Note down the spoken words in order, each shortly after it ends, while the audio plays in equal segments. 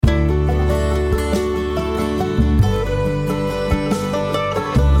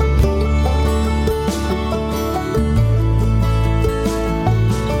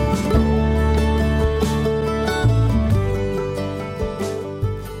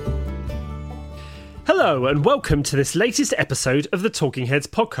Hello and welcome to this latest episode of the Talking Heads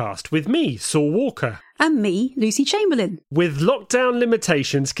podcast with me, Saul Walker. And me, Lucy Chamberlain. With lockdown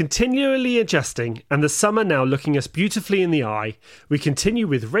limitations continually adjusting and the summer now looking us beautifully in the eye, we continue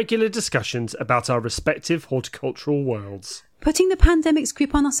with regular discussions about our respective horticultural worlds. Putting the pandemic's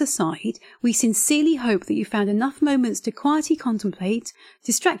grip on us aside, we sincerely hope that you found enough moments to quietly contemplate,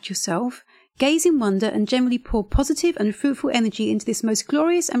 distract yourself, gaze in wonder and generally pour positive and fruitful energy into this most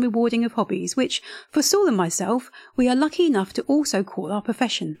glorious and rewarding of hobbies, which, for Saul and myself, we are lucky enough to also call our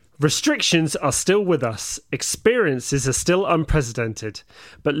profession. Restrictions are still with us, experiences are still unprecedented,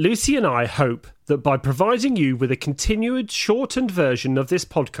 but Lucy and I hope that by providing you with a continued shortened version of this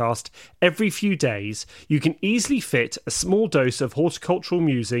podcast every few days, you can easily fit a small dose of horticultural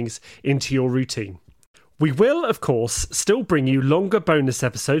musings into your routine. We will, of course, still bring you longer bonus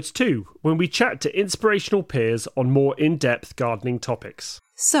episodes too, when we chat to inspirational peers on more in-depth gardening topics.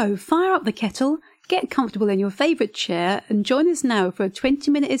 So fire up the kettle, get comfortable in your favourite chair and join us now for a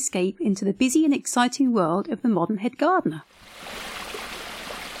 20-minute escape into the busy and exciting world of the modern head gardener.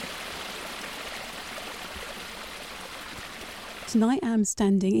 Tonight I'm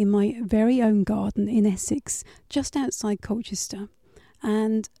standing in my very own garden in Essex, just outside Colchester,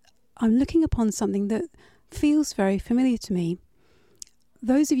 and I'm looking upon something that feels very familiar to me.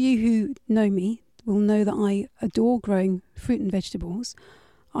 Those of you who know me will know that I adore growing fruit and vegetables.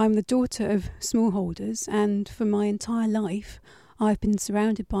 I'm the daughter of smallholders, and for my entire life I've been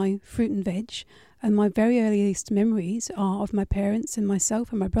surrounded by fruit and veg, and my very earliest memories are of my parents and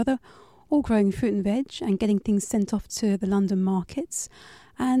myself and my brother all growing fruit and veg and getting things sent off to the London markets,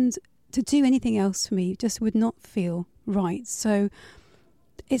 and to do anything else for me just would not feel right. So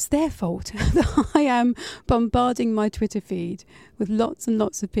it's their fault that I am bombarding my Twitter feed with lots and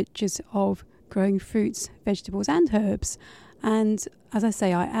lots of pictures of growing fruits, vegetables and herbs. And as I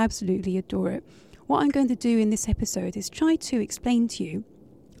say, I absolutely adore it. What I'm going to do in this episode is try to explain to you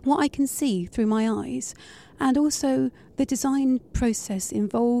what I can see through my eyes and also the design process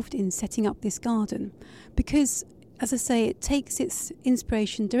involved in setting up this garden. Because, as I say, it takes its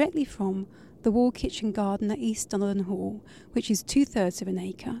inspiration directly from the wall kitchen garden at East Donaldon Hall, which is 2/3 of an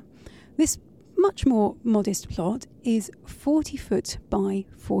acre. This much more modest plot is 40 foot by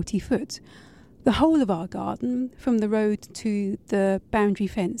 40 foot. The whole of our garden, from the road to the boundary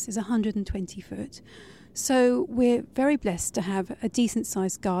fence, is 120 foot. So we're very blessed to have a decent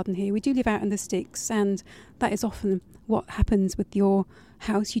sized garden here. We do live out in the sticks, and that is often what happens with your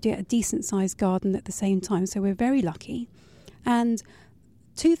house. You get a decent sized garden at the same time, so we're very lucky. And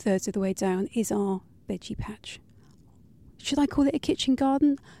 2/3 of the way down is our veggie patch. Should I call it a kitchen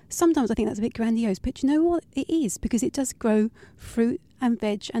garden? Sometimes I think that's a bit grandiose, but you know what? It is, because it does grow fruit and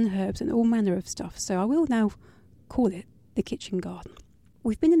veg and herbs and all manner of stuff. So I will now call it the kitchen garden.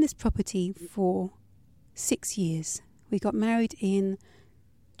 We've been in this property for 6 years. We got married in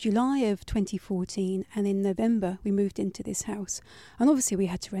July of 2014, and in November we moved into this house. And obviously we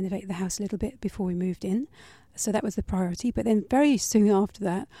had to renovate the house a little bit before we moved in. So that was the priority. But then very soon after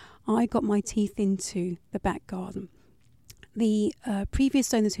that, I got my teeth into the back garden. The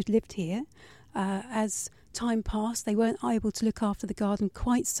previous owners who'd lived here, as time passed, they weren't able to look after the garden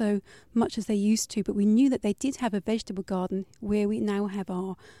quite so much as they used to. But we knew that they did have a vegetable garden where we now have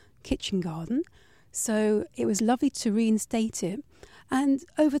our kitchen garden. So it was lovely to reinstate it. And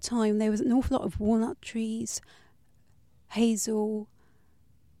over time, there was an awful lot of walnut trees, hazel,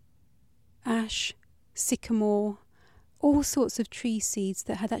 ash, sycamore, all sorts of tree seeds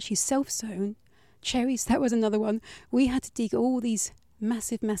that had actually self-sown. Cherries, that was another one. We had to dig all these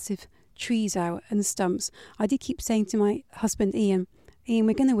massive trees out and stumps. I did keep saying to my husband, Ian,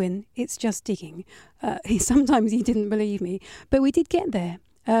 we're going to win. It's just digging. Sometimes he didn't believe me, but we did get there.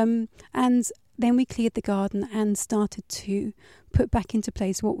 And then we cleared the garden and started to put back into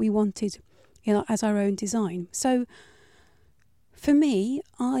place what we wanted, as our own design. So for me,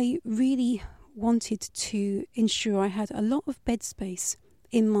 I really wanted to ensure I had a lot of bed space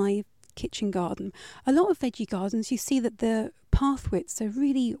in my kitchen garden. A lot of veggie gardens, you see that the path widths are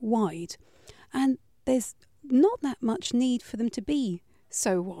really wide, and there's not that much need for them to be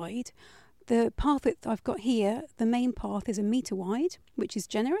so wide. The path width I've got here, the main path is 1 metre wide, which is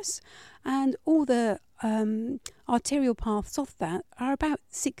generous, and all the arterial paths off that are about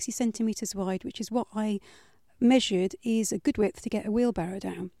 60 centimetres wide, which is what I measured is a good width to get a wheelbarrow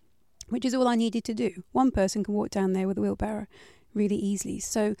down, which is all I needed to do. One person can walk down there with a wheelbarrow really easily.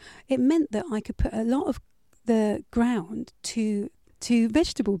 So it meant that I could put a lot of the ground to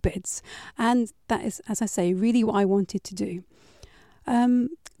vegetable beds, and that is, as I say, really what I wanted to do.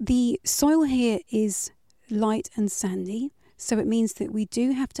 The soil here is light and sandy, So it means that we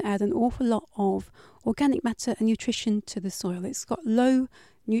do have to add an awful lot of organic matter and nutrition to the soil. It's got low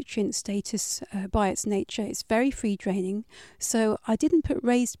nutrient status by its nature. It's very free draining. So I didn't put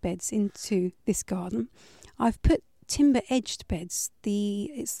raised beds into this garden. I've put timber edged beds.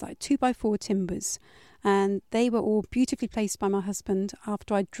 It's like 2x4 timbers. And they were all beautifully placed by my husband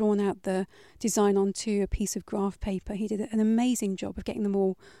after I'd drawn out the design onto a piece of graph paper. He did an amazing job of getting them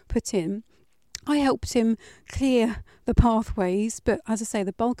all put in. I helped him clear the pathways, but as I say,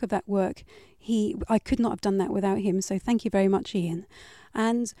 the bulk of that work, I could not have done that without him. So thank you very much, Ian.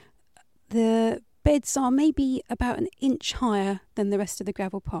 And the beds are maybe about an inch higher than the rest of the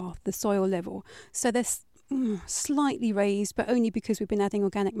gravel path, the soil level. So they're slightly raised, but only because we've been adding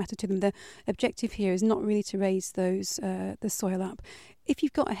organic matter to them. The objective here is not really to raise the soil up. If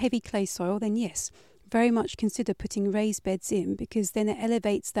you've got a heavy clay soil, then yes, very much consider putting raised beds in, because then it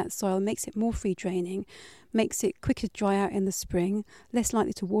elevates that soil, makes it more free draining, makes it quicker to dry out in the spring, less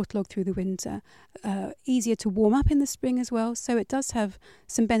likely to waterlog through the winter, easier to warm up in the spring as well. So it does have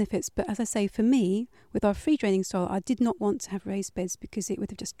some benefits. But as I say, for me, with our free draining soil, I did not want to have raised beds because it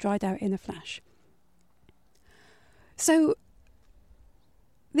would have just dried out in a flash. So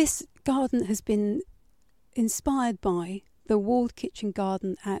this garden has been inspired by the walled kitchen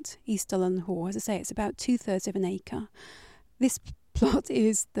garden at East Dullen Hall. As I say, it's about 2/3 of an acre. This plot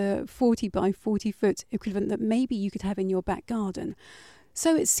is the 40 by 40 foot equivalent that maybe you could have in your back garden.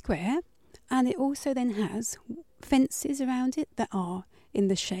 So it's square, and it also then has fences around it that are in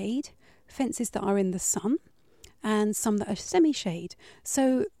the shade, fences that are in the sun, and some that are semi-shade.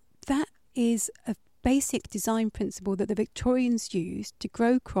 So that is a basic design principle that the Victorians used to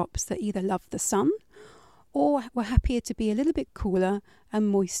grow crops that either love the sun or were happier to be a little bit cooler and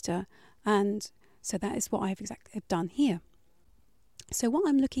moister. And so that is what I've done here. So what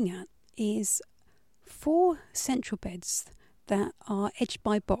I'm looking at is 4 central beds that are edged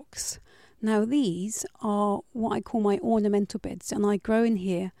by box. Now these are what I call my ornamental beds, and I grow in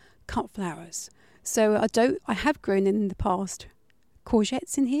here cut flowers. So I have grown in the past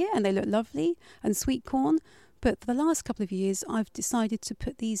courgettes in here, and they look lovely, and sweet corn. But for the last couple of years, I've decided to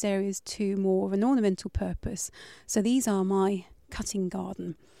put these areas to more of an ornamental purpose. So these are my cutting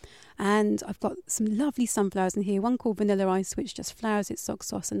garden. And I've got some lovely sunflowers in here, one called Vanilla Ice, which just flowers its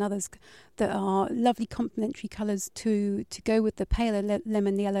oxos, and others that are lovely complementary colours to go with the paler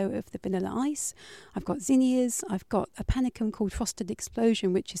lemon yellow of the Vanilla Ice. I've got zinnias. I've got a panicum called Frosted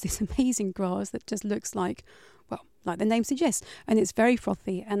Explosion, which is this amazing grass that just looks like the name suggests, and it's very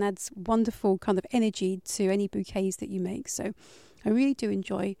frothy and adds wonderful kind of energy to any bouquets that you make. So I really do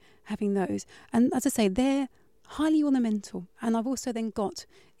enjoy having those. And as I say, they're highly ornamental. And I've also then got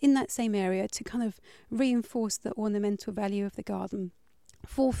in that same area, to kind of reinforce the ornamental value of the garden,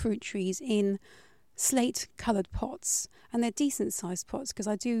 4 fruit trees in slate coloured pots. And they're decent sized pots, because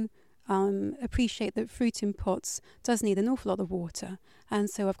I do appreciate that fruit in pots does need an awful lot of water, and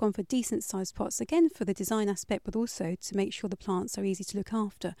so I've gone for decent sized pots, again for the design aspect, but also to make sure the plants are easy to look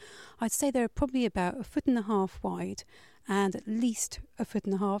after. I'd say they're probably about 1.5 foot wide and at least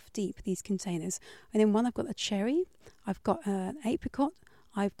 1.5 foot deep, these containers. And in one I've got a cherry, I've got an apricot,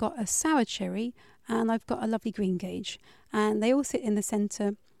 I've got a sour cherry, and I've got a lovely green gage, and they all sit in the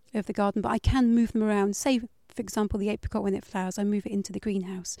centre of the garden, but I can move them around. Say for example the apricot, when it flowers, I move it into the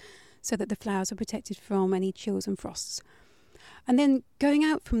greenhouse so that the flowers are protected from any chills and frosts. And then going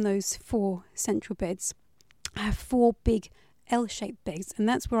out from those 4 central beds, I have 4 big L-shaped beds, and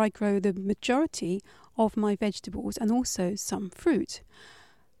that's where I grow the majority of my vegetables and also some fruit.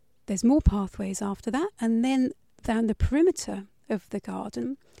 There's more pathways after that, and then down the perimeter of the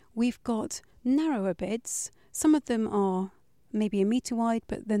garden we've got narrower beds. Some of them are maybe 1 metre wide,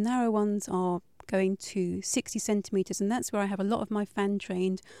 but the narrow ones are going to 60 centimetres, and that's where I have a lot of my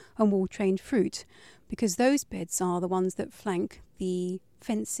fan-trained and wall-trained fruit, because those beds are the ones that flank the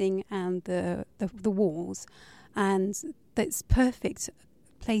fencing and the walls, and that's perfect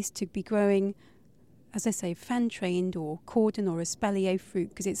place to be growing, as I say, fan-trained or cordon or espalier fruit,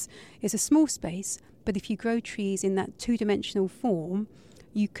 because it's a small space, but if you grow trees in that 2-dimensional form,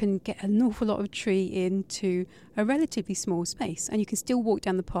 you can get an awful lot of tree into a relatively small space, and you can still walk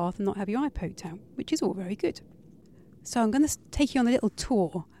down the path and not have your eye poked out, which is all very good. So I'm going to take you on a little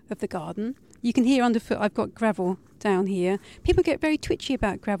tour of the garden. You can hear underfoot I've got gravel down here. People get very twitchy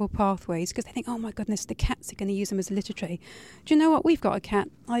about gravel pathways because they think, oh my goodness, the cats are going to use them as a litter tray. Do you know what? We've got a cat,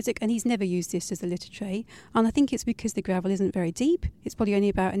 Isaac, and he's never used this as a litter tray. And I think it's because the gravel isn't very deep. It's probably only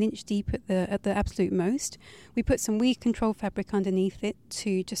about 1 inch deep at the absolute most. We put some weed control fabric underneath it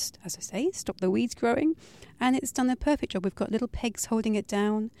to just, as I say, stop the weeds growing. And it's done a perfect job. We've got little pegs holding it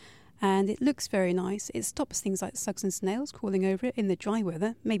down. and it looks very nice. It stops things like slugs and snails crawling over it in the dry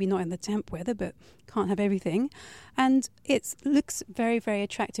weather, maybe not in the damp weather, but can't have everything. And it looks very, very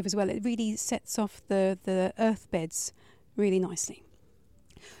attractive as well. It really sets off the earth beds really nicely.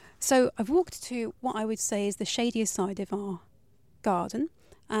 So I've walked to what I would say is the shadier side of our garden,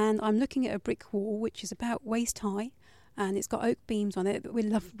 and I'm looking at a brick wall which is about waist high, and it's got oak beams on it.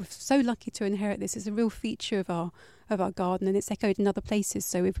 We're so lucky to inherit this. It's a real feature of our garden, and it's echoed in other places.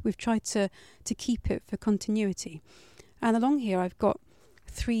 So we've tried to keep it for continuity. And along here, I've got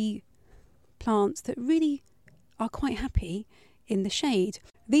 3 plants that really are quite happy in the shade.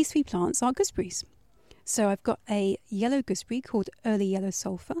 These 3 plants are gooseberries. So I've got a yellow gooseberry called Early Yellow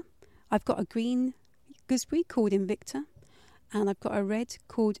Sulphur. I've got a green gooseberry called Invicta, and I've got a red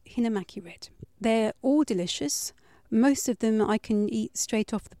called Hinamaki Red. They're all delicious. Most of them I can eat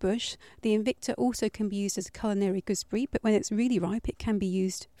straight off the bush. The Invicta also can be used as a culinary gooseberry, but when it's really ripe, it can be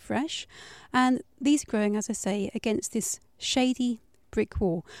used fresh. And these are growing, as I say, against this shady brick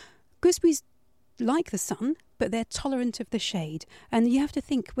wall. Gooseberries like the sun, but they're tolerant of the shade. And you have to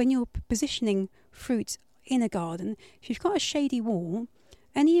think, when you're positioning fruit in a garden, if you've got a shady wall,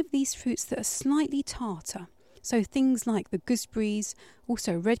 any of these fruits that are slightly tartar, so things like the gooseberries,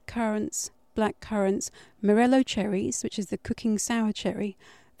 also red currants, black currants, morello cherries, which is the cooking sour cherry,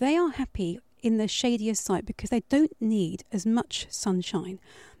 they are happy in the shadier site because they don't need as much sunshine.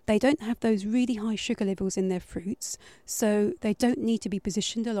 They don't have those really high sugar levels in their fruits, so they don't need to be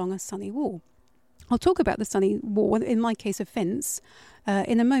positioned along a sunny wall. I'll talk about the sunny wall, in my case a fence,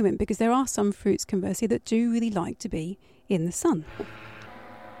 in a moment, because there are some fruits, conversely, that do really like to be in the sun.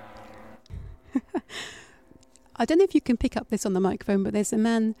 I don't know if you can pick up this on the microphone, but there's a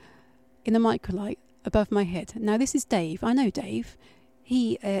man in a microlight above my head. Now, this is Dave. I know Dave.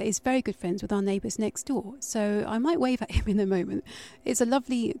 He is very good friends with our neighbours next door, so I might wave at him in a moment. It's a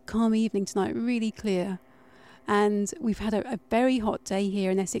lovely, calm evening tonight, really clear. And we've had a very hot day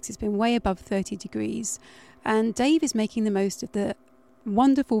here in Essex. It's been way above 30 degrees. And Dave is making the most of the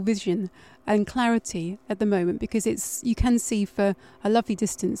wonderful vision and clarity at the moment, because you can see for a lovely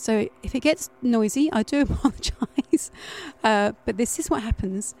distance. So if it gets noisy, I do apologise. But this is what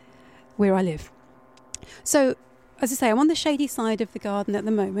happens where I live. So, as I say, I'm on the shady side of the garden at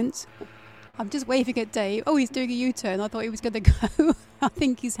the moment. I'm just waving at Dave. Oh, he's doing a U-turn. I thought he was going to go. I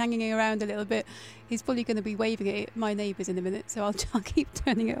think he's hanging around a little bit. He's probably going to be waving at my neighbours in a minute, so I'll keep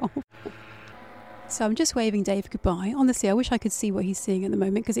turning it off. So I'm just waving Dave goodbye. Honestly, I wish I could see what he's seeing at the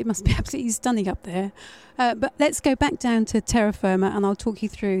moment, because it must be absolutely stunning up there. But let's go back down to terra firma, and I'll talk you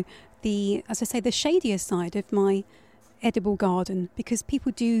through the shadier side of my edible garden, because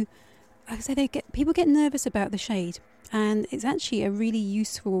people get nervous about the shade, and it's actually a really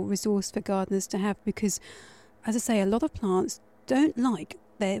useful resource for gardeners to have, because, as I say, a lot of plants don't like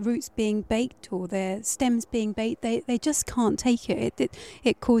their roots being baked or their stems being baked. They just can't take it.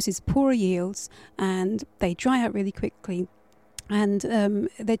 It causes poorer yields, and they dry out really quickly, and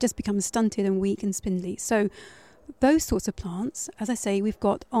they just become stunted and weak and spindly. So those sorts of plants, as I say, we've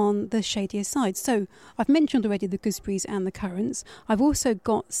got on the shadier side. So I've mentioned already the gooseberries and the currants. I've also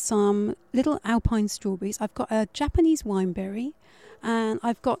got some little alpine strawberries. I've got a Japanese wineberry, and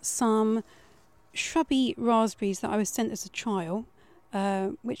I've got some shrubby raspberries that I was sent as a trial,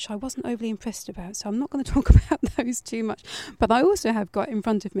 which I wasn't overly impressed about, so I'm not going to talk about those too much. But I also have got in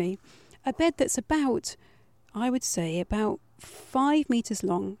front of me a bed that's about 5 metres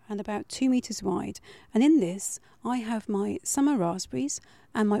long and about 2 metres wide. And in this, I have my summer raspberries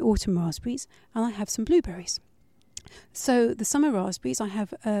and my autumn raspberries, and I have some blueberries. So the summer raspberries, I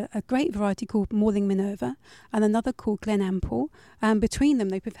have a great variety called Morling Minerva and another called Glen Ample. And between them,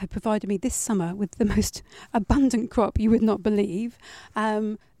 they have provided me this summer with the most abundant crop you would not believe.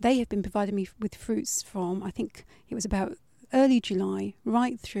 They have been providing me with fruits from, I think it was about early July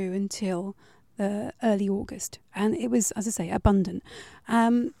right through until early August, and it was, as I say, abundant.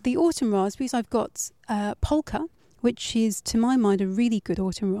 The autumn raspberries, I've got Polka, which is, to my mind, a really good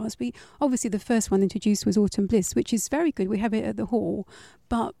autumn raspberry. Obviously, the first one introduced was Autumn Bliss, which is very good. We have it at the hall,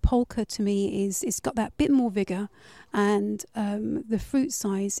 but Polka, to me, it's got that bit more vigour, and the fruit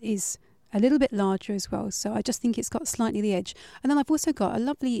size is a little bit larger as well, so I just think it's got slightly the edge. And then I've also got a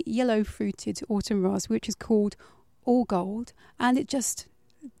lovely yellow-fruited autumn raspberry, which is called All Gold, and it just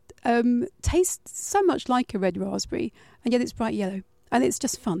tastes so much like a red raspberry, and yet it's bright yellow, and it's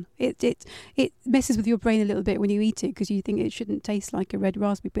just fun. It messes with your brain a little bit when you eat it, because you think it shouldn't taste like a red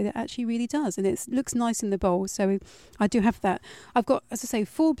raspberry, but it actually really does, and it looks nice in the bowl. So I do have that. I've got, as I say,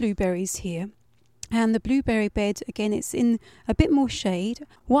 4 blueberries here, and the blueberry bed, again, it's in a bit more shade.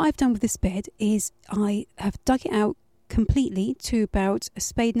 What I've done with this bed is I have dug it out completely to about a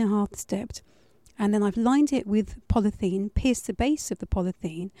spade and a half depth. And then I've lined it with polythene, pierced the base of the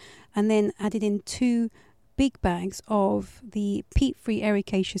polythene, and then added in 2 big bags of the peat-free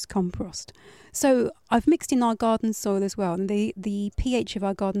ericaceous compost. So I've mixed in our garden soil as well, and the pH of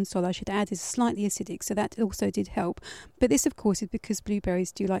our garden soil, I should add, is slightly acidic, so that also did help. But this, of course, is because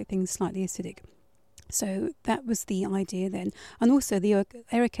blueberries do like things slightly acidic. So that was the idea then. And also the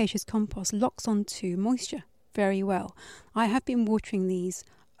ericaceous compost locks onto moisture very well. I have been watering these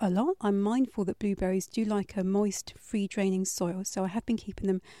a lot. I'm mindful that blueberries do like a moist, free-draining soil, so I have been keeping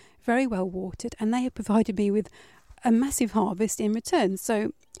them very well watered, and they have provided me with a massive harvest in return.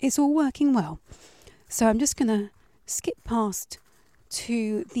 So it's all working well. So I'm just going to skip past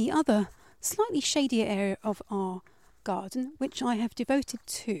to the other slightly shadier area of our garden, which I have devoted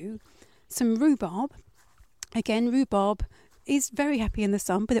to some rhubarb. Again, rhubarb is very happy in the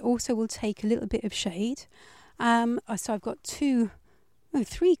sun, but it also will take a little bit of shade. So I've got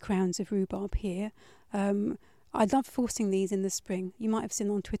 3 crowns of rhubarb here. I love forcing these in the spring. You might have seen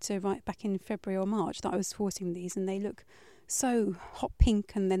on Twitter right back in February or March that I was forcing these, and they look so hot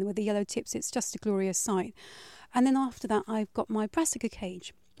pink, and then with the yellow tips, it's just a glorious sight. And then after that, I've got my brassica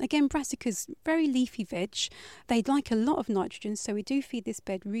cage. Again, brassicas, very leafy veg. They'd like a lot of nitrogen, so we do feed this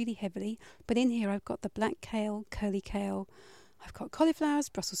bed really heavily. But in here, I've got the black kale, curly kale. I've got cauliflowers,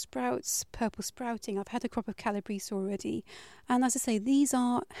 Brussels sprouts, purple sprouting. I've had a crop of calabrese already. And as I say, these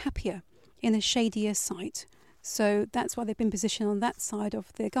are happier in a shadier site. So that's why they've been positioned on that side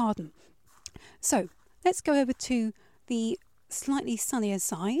of the garden. So let's go over to the slightly sunnier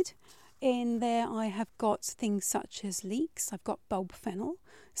side. In there I have got things such as leeks. I've got bulb fennel.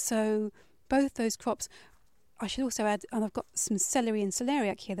 So both those crops. I should also add, and I've got some celery and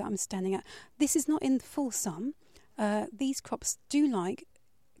celeriac here that I'm standing at. This is not in full sun. These crops do like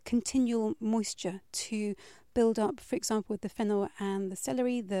continual moisture to build up, for example, with the fennel and the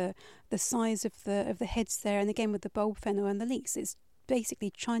celery, the size of the heads there, and again with the bulb fennel and the leeks, it's basically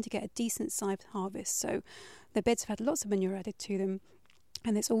trying to get a decent sized harvest. So the beds have had lots of manure added to them,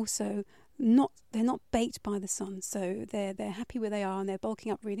 and it's also they're not baked by the sun, so they're happy where they are, and they're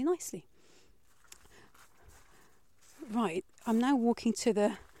bulking up really nicely. Right, I'm now walking to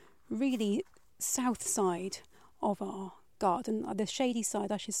the really south side of our garden. The shady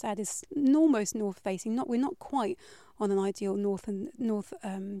side, I should say, is almost north facing. We're not quite on an ideal north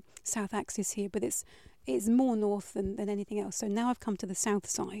south axis here, but it's more north than anything else. So now I've come to the south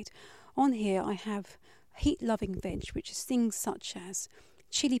side. On here I have heat loving veg, which is things such as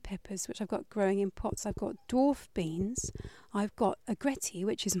chili peppers, which I've got growing in pots. I've got dwarf beans. I've got agretti,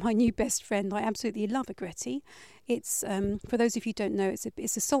 which is my new best friend. I absolutely love agretti. It's for those of you who don't know,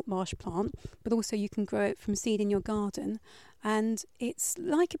 it's a salt marsh plant, but also you can grow it from seed in your garden, and it's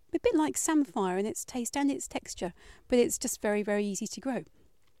like a bit like samphire in its taste and its texture, but it's just very, very easy to grow.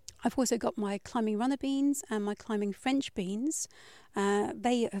 I've also got my climbing runner beans and my climbing French beans.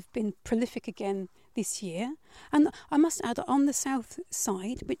 They have been prolific again this year. And I must add, on the south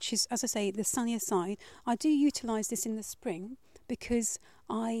side, which is, as I say, the sunnier side, I do utilise this in the spring because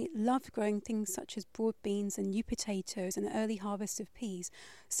I love growing things such as broad beans and new potatoes and early harvest of peas.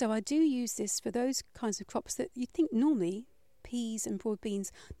 So I do use this for those kinds of crops that you think normally peas and broad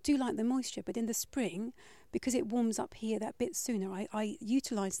beans do like the moisture, but in the spring, because it warms up here that bit sooner, I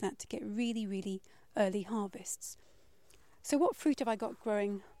utilise that to get really, really early harvests. So what fruit have I got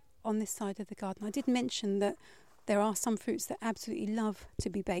growing on this side of the garden? I did mention that there are some fruits that absolutely love to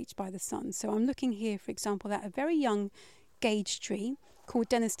be baked by the sun. So I'm looking here, for example, at a very young gage tree called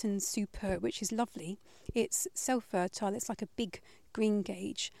Denniston Superb, which is lovely. It's self-fertile. It's like a big green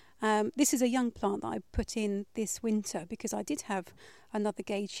gage. This is a young plant that I put in this winter because I did have another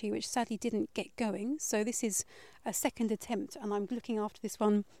gage here which sadly didn't get going. So this is a second attempt, and I'm looking after this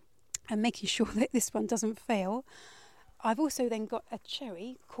one and making sure that this one doesn't fail. I've also then got a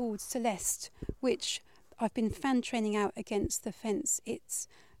cherry called Celeste, which I've been fan training out against the fence. It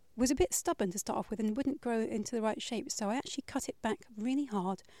was a bit stubborn to start off with and wouldn't grow into the right shape, so I actually cut it back really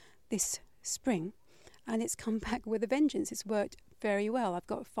hard this spring, and it's come back with a vengeance. It's worked very well. I've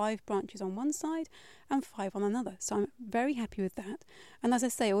got 5 branches on one side and 5 on another, so I'm very happy with that. And as I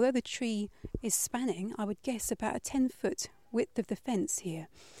say, although the tree is spanning, I would guess about a 10-foot width of the fence here,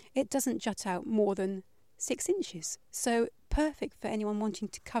 it doesn't jut out more than 6 inches, so perfect for anyone wanting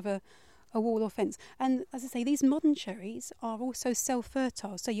to cover a wall or fence. And as I say, these modern cherries are also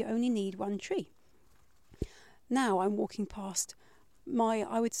self-fertile, so you only need one tree. Now I'm walking past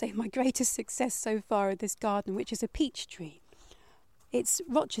I would say my greatest success so far at this garden, which is a peach tree. It's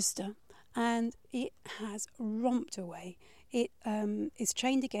Rochester, and it has romped away. It is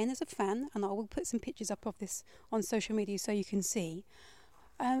trained again as a fan, and I will put some pictures up of this on social media so you can see.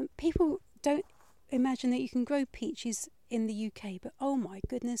 People don't imagine that you can grow peaches in the UK, but oh my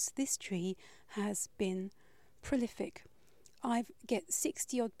goodness, this tree has been prolific. I get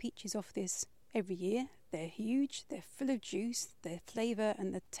 60 odd peaches off this every year. They're huge, they're full of juice, their flavour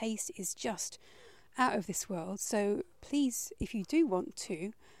and the taste is just out of this world. So please, if you do want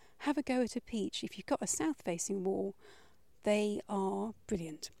to, have a go at a peach. If you've got a south-facing wall, they are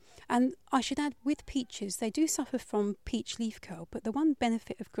brilliant. And I should add, with peaches, they do suffer from peach leaf curl, but the one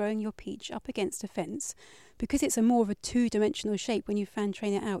benefit of growing your peach up against a fence, because it's more of a two-dimensional shape when you fan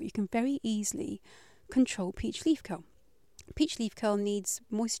train it out, you can very easily control peach leaf curl. Peach leaf curl needs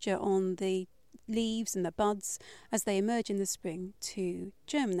moisture on the leaves and the buds as they emerge in the spring to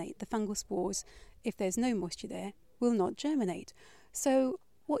germinate. The fungal spores, if there's no moisture there, will not germinate. So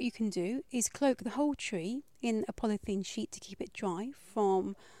what you can do is cloak the whole tree in a polythene sheet to keep it dry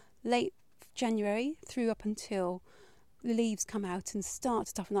from late January through up until the leaves come out and start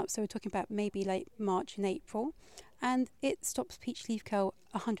to toughen up. So we're talking about maybe late March and April. And it stops peach leaf curl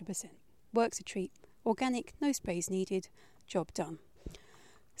 100%. Works a treat. Organic, no sprays needed, job done.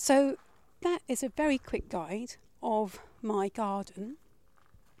 So that is a very quick guide of my garden.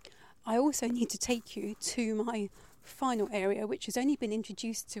 I also need to take you to my final area, which has only been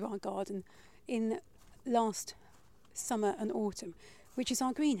introduced to our garden in last summer and autumn, which is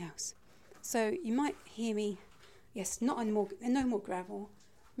our greenhouse. So you might hear me, yes, no more gravel,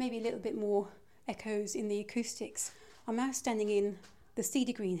 maybe a little bit more echoes in the acoustics. I'm now standing in the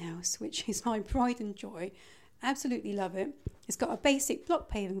cedar greenhouse, which is my pride and joy. Absolutely love it. It's got a basic block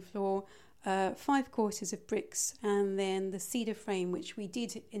paving floor, 5 courses of bricks, and then the cedar frame, which we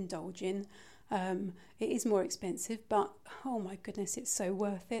did indulge in. It is more expensive, but oh my goodness, it's so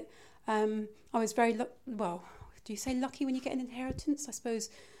worth it. I was very, do you say lucky when you get an inheritance? I suppose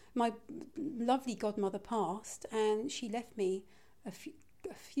my lovely godmother passed and she left me a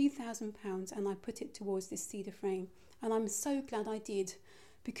few £1,000s, and I put it towards this cedar frame. And I'm so glad I did,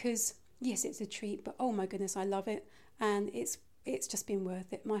 because yes, it's a treat, but oh my goodness, I love it. And it's just been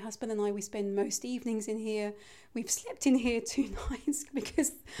worth it. My husband and I, we spend most evenings in here. We've slept in here 2 nights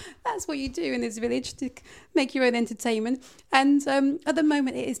because that's what you do in this village, to make your own entertainment. And at the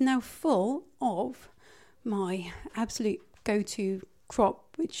moment, it is now full of my absolute go-to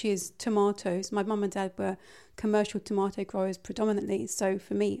crop, which is tomatoes. My mum and dad were commercial tomato growers predominantly, so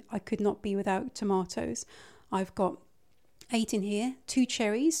for me, I could not be without tomatoes. I've got 8 in here, 2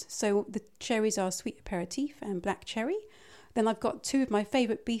 cherries. So the cherries are sweet aperitif and black cherry. Then I've got 2 of my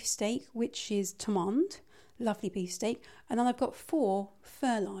favourite beefsteak, which is Tomande, lovely beefsteak. And then I've got 4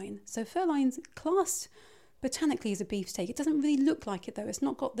 furline. So furline's classed botanically as a beefsteak. It doesn't really look like it though. It's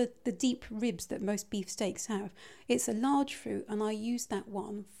not got the deep ribs that most beefsteaks have. It's a large fruit, and I use that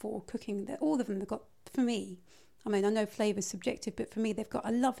one for cooking. All of them have got, for me, I mean, I know flavour's subjective, but for me, they've got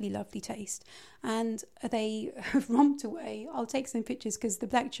a lovely, lovely taste. And they have romped away. I'll take some pictures because the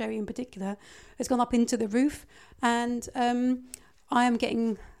black cherry in particular has gone up into the roof. And I am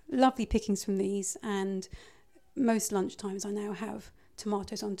getting lovely pickings from these. And most lunchtimes I now have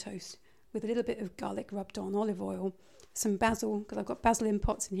tomatoes on toast with a little bit of garlic rubbed on, olive oil, some basil, because I've got basil in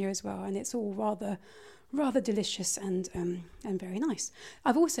pots in here as well. And it's all rather delicious and very nice.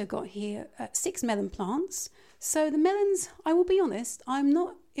 I've also got here 6 melon plants. So the melons, I will be honest, I'm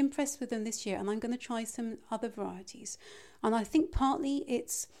not impressed with them this year, and I'm going to try some other varieties. And I think partly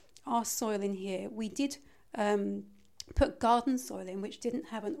it's our soil in here. We did put garden soil in, which didn't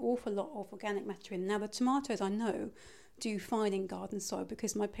have an awful lot of organic matter in. Now the tomatoes, I know, do fine in garden soil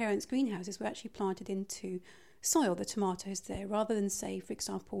because my parents' greenhouses were actually planted into soil, the tomatoes there, rather than, say, for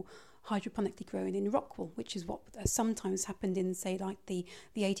example, hydroponically grown in rockwool, which is what sometimes happened in, say, like the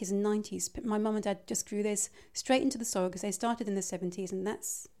 80s and 90s. But my mum and dad just grew this straight into the soil because they started in the 70s, and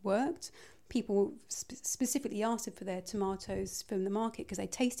that's worked. People specifically asked for their tomatoes from the market because they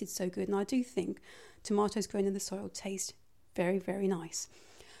tasted so good, and I do think tomatoes grown in the soil taste very, very nice.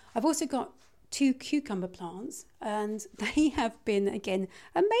 I've also got 2 cucumber plants, and they have been, again,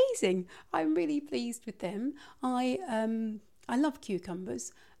 amazing. I'm really pleased with them. I love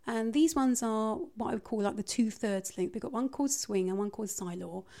cucumbers. And these ones are what I would call like the 2/3 length. We've got one called Swing and one called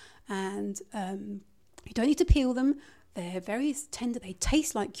Silor. And you don't need to peel them. They're very tender. They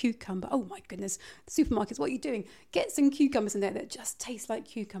taste like cucumber. Oh my goodness. The supermarkets, what are you doing? Get some cucumbers in there that just taste like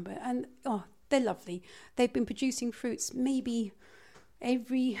cucumber. And they're lovely. They've been producing fruits maybe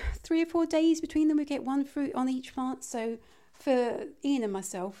every 3 or 4 days between them. We get 1 fruit on each plant. So for Ian and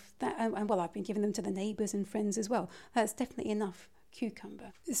myself, I've been giving them to the neighbours and friends as well. That's definitely enough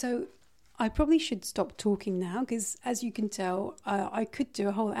cucumber. So I probably should stop talking now because, as you can tell, I could do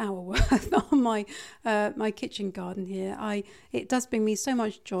a whole hour worth on my kitchen garden here. It does bring me so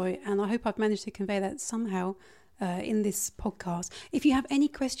much joy, and I hope I've managed to convey that somehow in this podcast. If you have any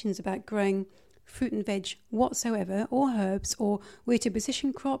questions about growing fruit and veg whatsoever, or herbs, or where to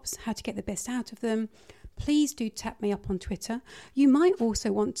position crops, how to get the best out of them, please do tap me up on Twitter. You might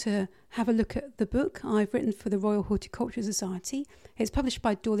also want to have a look at the book I've written for the Royal Horticultural Society. It's published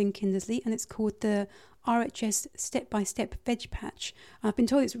by Dorling Kindersley and it's called the RHS Step-by-Step Veg Patch. I've been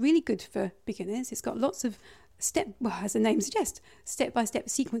told it's really good for beginners. It's got lots of as the name suggests, step-by-step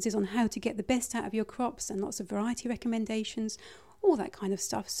sequences on how to get the best out of your crops and lots of variety recommendations, all that kind of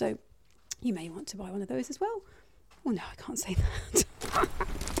stuff. So you may want to buy one of those as well. Oh no, I can't say that.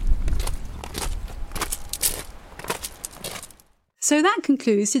 So that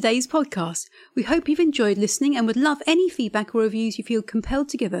concludes today's podcast. We hope you've enjoyed listening and would love any feedback or reviews you feel compelled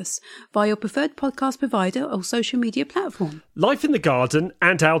to give us via your preferred podcast provider or social media platform. Life in the garden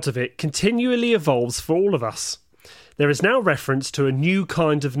and out of it continually evolves for all of us. There is now reference to a new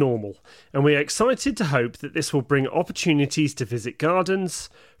kind of normal, and we are excited to hope that this will bring opportunities to visit gardens,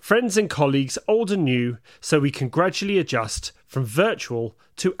 friends and colleagues old and new, so we can gradually adjust from virtual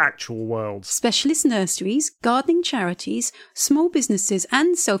to actual worlds. Specialist nurseries, gardening charities, small businesses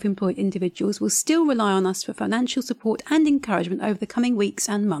and self-employed individuals will still rely on us for financial support and encouragement over the coming weeks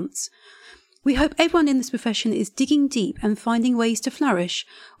and months. We hope everyone in this profession is digging deep and finding ways to flourish.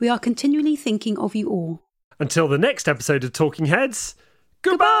 We are continually thinking of you all. Until the next episode of Talking Heads,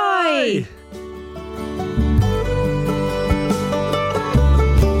 goodbye!